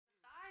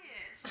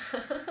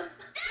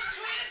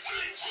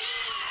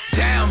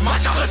Damn, my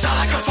chocolate sound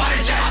like a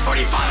fighter jet.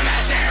 45 and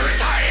that shit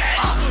retarded.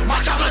 My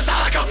chocolate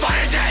sound like a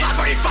fighter jet.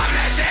 45 and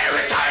that shit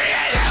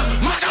retarded.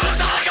 Damn, my chocolate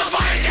sound like a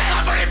fighter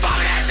jet. 45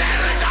 and that shit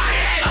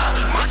retarded.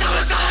 My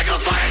chocolate sound like a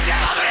fighter jet.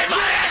 45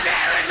 and that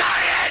shit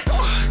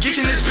retarded.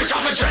 Geeking this bitch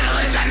off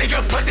adrenaline. That nigga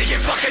pussy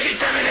get fucked cause he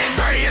feminine.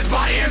 Bury his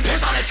body and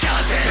piss on his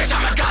skeleton. Bitch,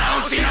 I'm a god, I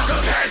don't see no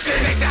comparison.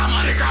 They say I'm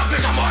underground,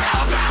 bitch, I'm more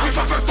hellbound. We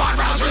fuck for 5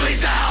 rounds, release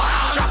the hell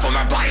out. Drop from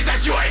our bodies,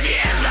 that's UAV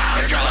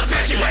inbound. This girl a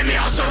bitch, she played me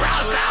on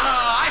surround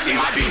sound. I think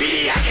my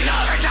BBD acting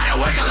up. Her dad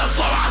awake on the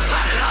floor, I'm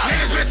clapping up.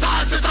 Niggas been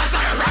solid since I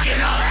started rocking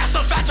up. Her ass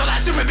so fat, till that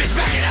stupid bitch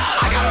backing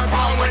up. I got a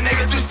problem with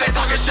niggas who say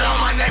talking shit on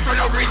my name for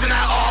no reason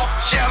at all.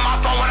 Share my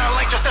phone when I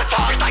link just to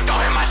talk. It's like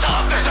don't hit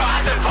myself, there's no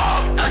ass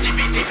involved.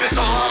 LGBT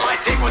pistol on my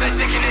dick with a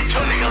dick in it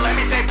too, nigga, let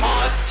me say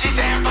pause. She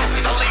saying fuck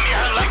me, so leave me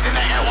her legs in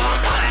the air while I'm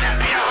pounding and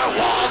beating her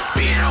walls.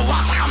 Beating her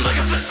walls like I'm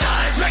looking for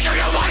studs. Make up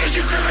your mind, is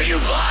you crib or you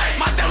blood.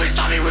 My family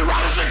stop me, we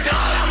robbing for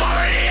done. I'm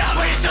already up,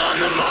 but he's still in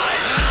the mud.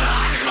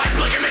 Like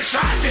look at me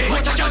traffic. Wait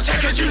till your check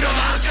cause you know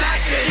that I'm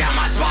stacking. Yeah,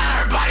 my spot,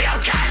 her body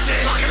I'm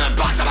catching. Lock in the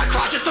box on my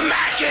crotch just to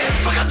match it.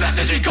 Fuck a vest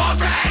as we go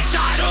for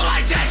headshot. Don't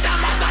like that shot,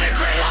 my side of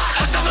gray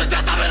lock. I'm self with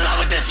death, I'm in love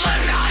with this slim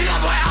knot. He's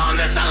that boy out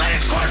on this LA,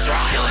 his corpse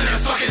rock. Killing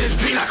and fucking this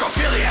beat,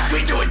 necrophilia.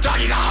 We do it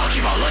doggy, the whole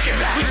keep on looking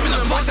back. We spin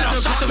the blunts and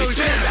I'll shot so we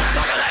spin back.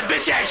 Talk on that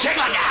bitch, yeah, kick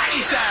like a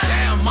hacky said.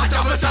 Damn, my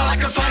chocolate sound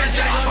like a fighter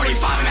jet.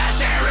 45 and that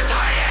shit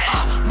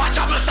retarded. My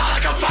chocolate sound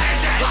like a fighter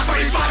jet.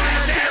 45 and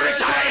that shit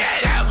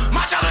retarded. Damn,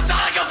 my chocolate sound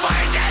like a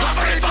fighter jet.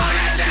 45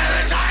 and that shit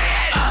retarded.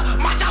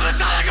 My chocolate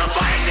sound like a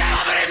fighter jet.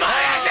 45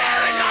 and that shit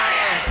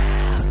retarded.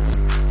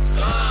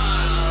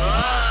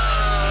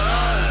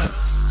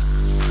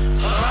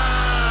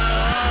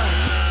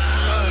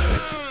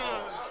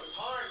 That was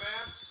hard,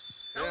 man.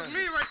 That was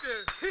me right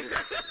there.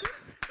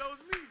 That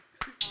was me.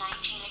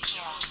 19 to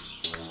kill.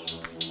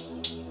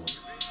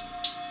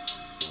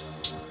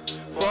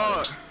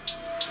 Fuck.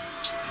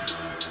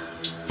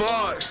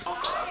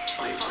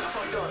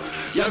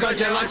 Yo, got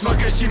jet like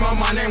smoker, she my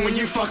name when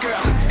you fuck her.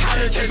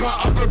 Had to change my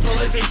upper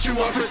bullets, eat you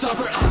up for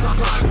supper.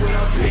 Block with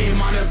a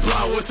beam on it,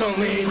 blow with some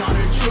lean on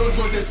it. Truth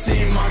with the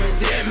seam on it,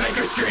 did make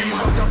her scream.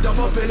 Hooked up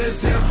up in a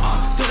zip,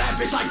 so that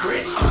bitch like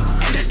grits.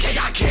 And this K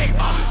got kicked,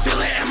 feel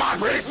it in my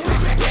wrist.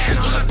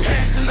 Bands on the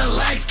pants and the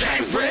legs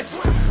can't rip.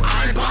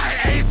 I ain't buying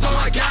ace, so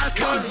my gas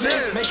comes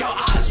in. Make your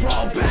eyes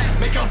roll back,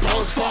 make your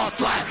pose fall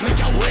flat. Make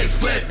your wig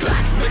split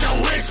back, make your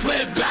wig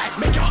split back.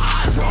 Make your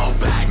eyes roll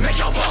back, make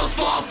your pose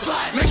fall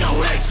flat. Make your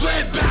wig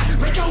split back,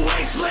 make your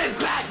wig split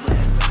back.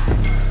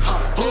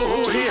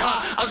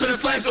 I'm spinning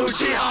flames,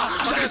 Uchiha.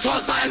 I'm taking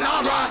 12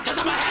 sayonara. Touch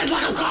on my head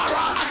like a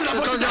Gara. I said I'm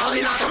pushing the hell,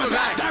 he not coming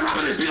back. That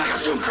rapping this beat like I'm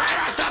shooting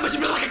crater. I stab, but you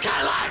feel like a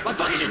Cadillac. What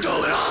the fuck is you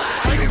doing all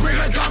that? Hey, you bring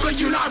a gun, but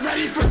you not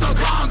ready for some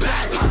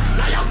combat.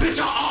 Now your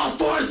bitch on all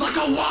fours like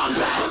a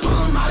wombat.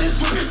 Pull him out his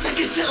whippers,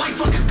 taking shit like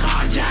fucking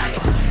carjack.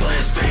 Put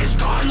his face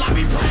guard, let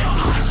me play your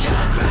eyes,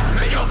 get back.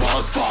 Make your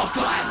balls fall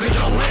flat, make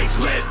your wig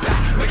split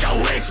back. Make your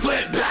wig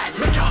split back,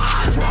 make your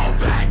eyes roll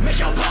back. Make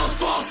your balls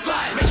fall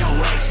flat, make your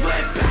wig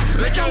split back.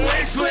 Make your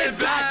wig split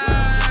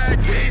back,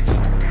 bitch.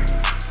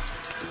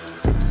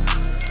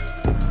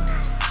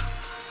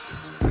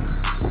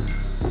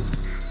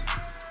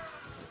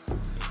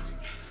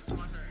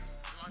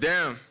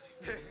 Damn.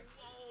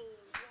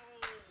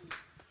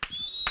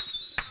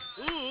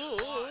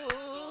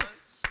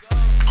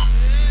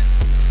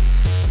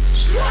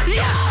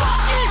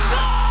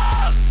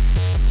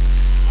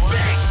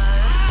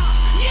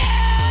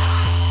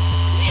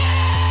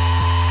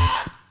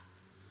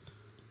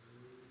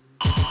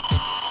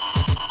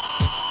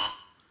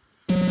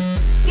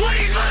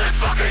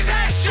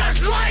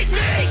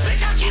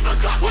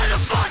 Where the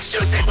fuck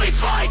you think we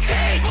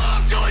fighting?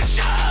 Doing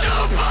shots,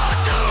 too bad,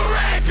 too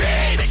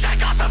rapey. Bitch, I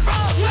got the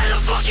problem. Where the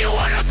fuck you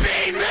wanna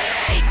be me?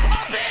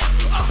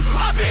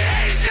 I've been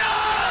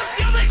enough.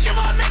 You bitch, you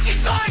want me to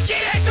suck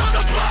it into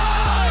the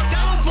blood.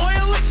 Now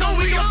boil it so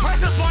we can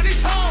press up on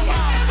his home.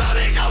 The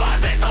bitch on my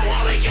bitch, so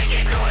what we can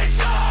get to his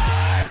door.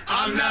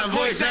 I'm that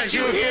voice that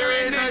you hear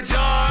in the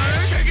dark.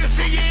 Trigger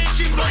finger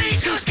itching, but you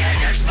too scared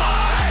to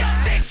spark.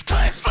 6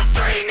 clips for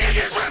 3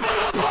 niggas, rip them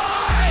apart.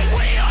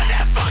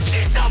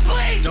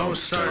 Don't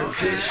start,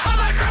 bitch.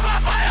 I'ma grab my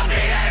fire,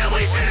 bitch, and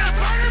we finna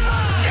burn him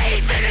up. Say he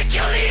finna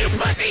kill you,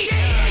 pussy. He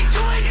ain't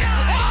doing it.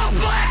 All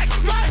black,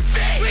 my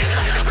face. We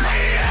got the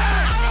pain.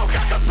 I don't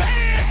got the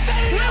pain.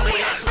 Say that we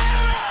got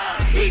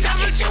smell. He done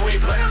with you, we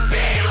put a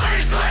beam on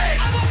his leg.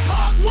 I'ma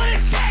pop with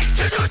a tank,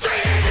 2 to 3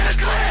 in the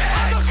clip.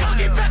 I'ma come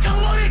get back and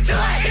load it till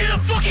I hit a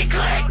fucking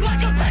click. Like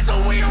a pencil,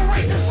 we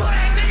erase it so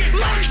that nigga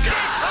don't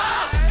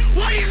stop.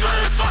 What these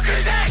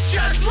motherfuckers act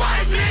just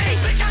like me?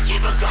 Bitch, I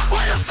keep a Glock.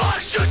 Why the fuck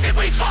shoot think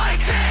we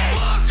fighting?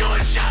 Doing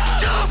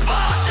shots, too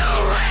bad, too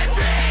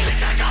rapey.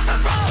 Bitch, I got the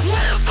problem.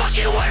 Where the fuck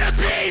you wanna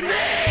be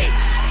me?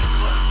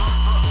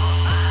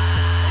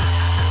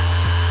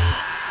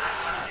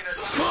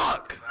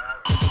 Fuck.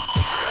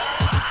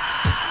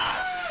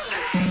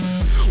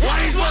 Why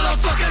these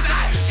motherfuckers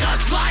act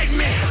just like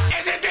me?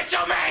 Isn't this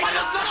your man? Why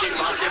the fucking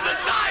bullshit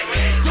beside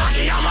me?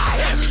 Talking on my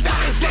hip, that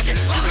is dickin',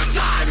 just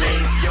beside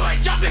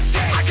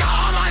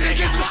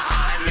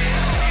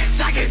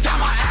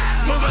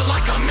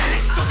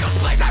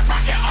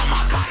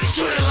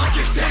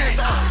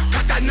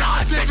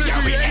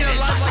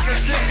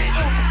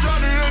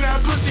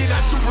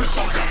super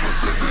soaker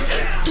precision.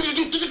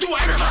 Do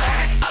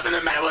everything. Up in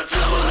the middle with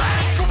flow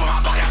lag. Go for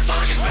my body, I'm so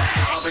disrespect.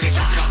 Open the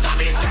traffic on top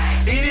of his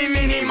back. Eeny,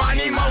 meeny,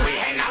 miny, mo. We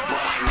hang out, boy,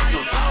 like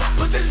mistletoe.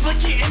 Put this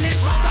blicky in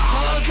his mouth. The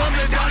hollow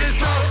something down his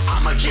throat.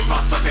 I'ma keep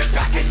on flipping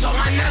back until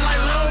my neck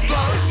like little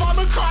blow. His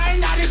mama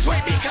crying out his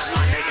way because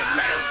my niggas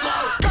made him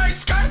flow. Skirt,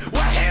 skirt,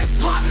 wet hands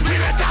blunt.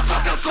 Leave it down,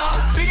 fuck the flow.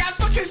 Big ass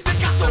fucking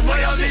stick out the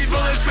way of these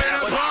bullets finna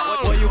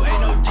blow. Well, you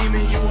ain't no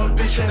demon, you a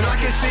bitch and I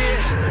can see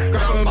it.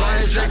 Grabbing by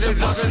his legs and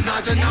off his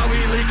knives and now we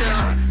leaking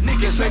out.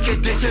 Niggas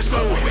making dishes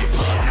for when we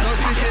pull. No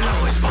speaking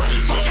on his body,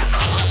 fuck out the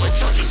line with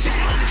chunky shit.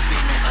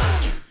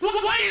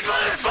 Why these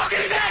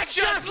motherfuckers act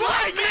just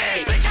like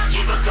me? Bitch, I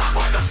keep a Glock,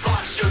 why the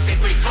fuck you think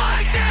we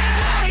flexing?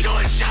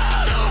 Doing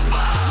shows,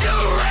 you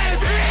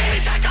raped me.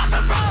 Bitch, I got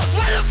the bro,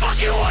 where the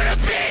fuck you wanna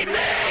be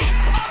me?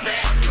 I've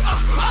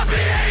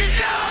been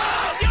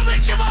enough. You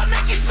bitch, you won't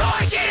make it so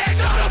I can't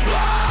handle the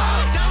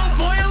blow. Now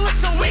boy, it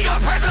looks so we gon'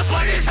 press up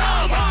on his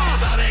home.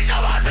 The bitch,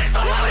 I'm on bitch,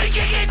 so why we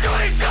kick it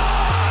through his door?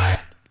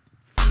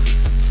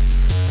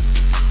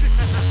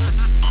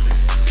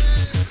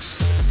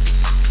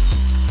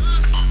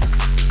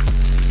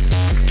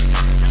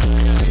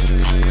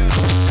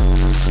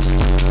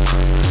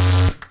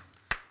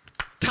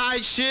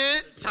 Type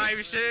shit.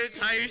 Type shit.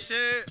 Type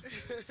shit.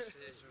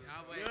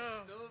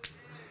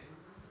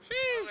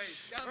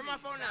 Where my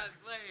phone at?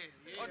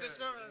 Oh, this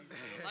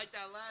like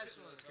that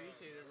last one.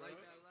 Appreciate it. Like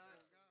that.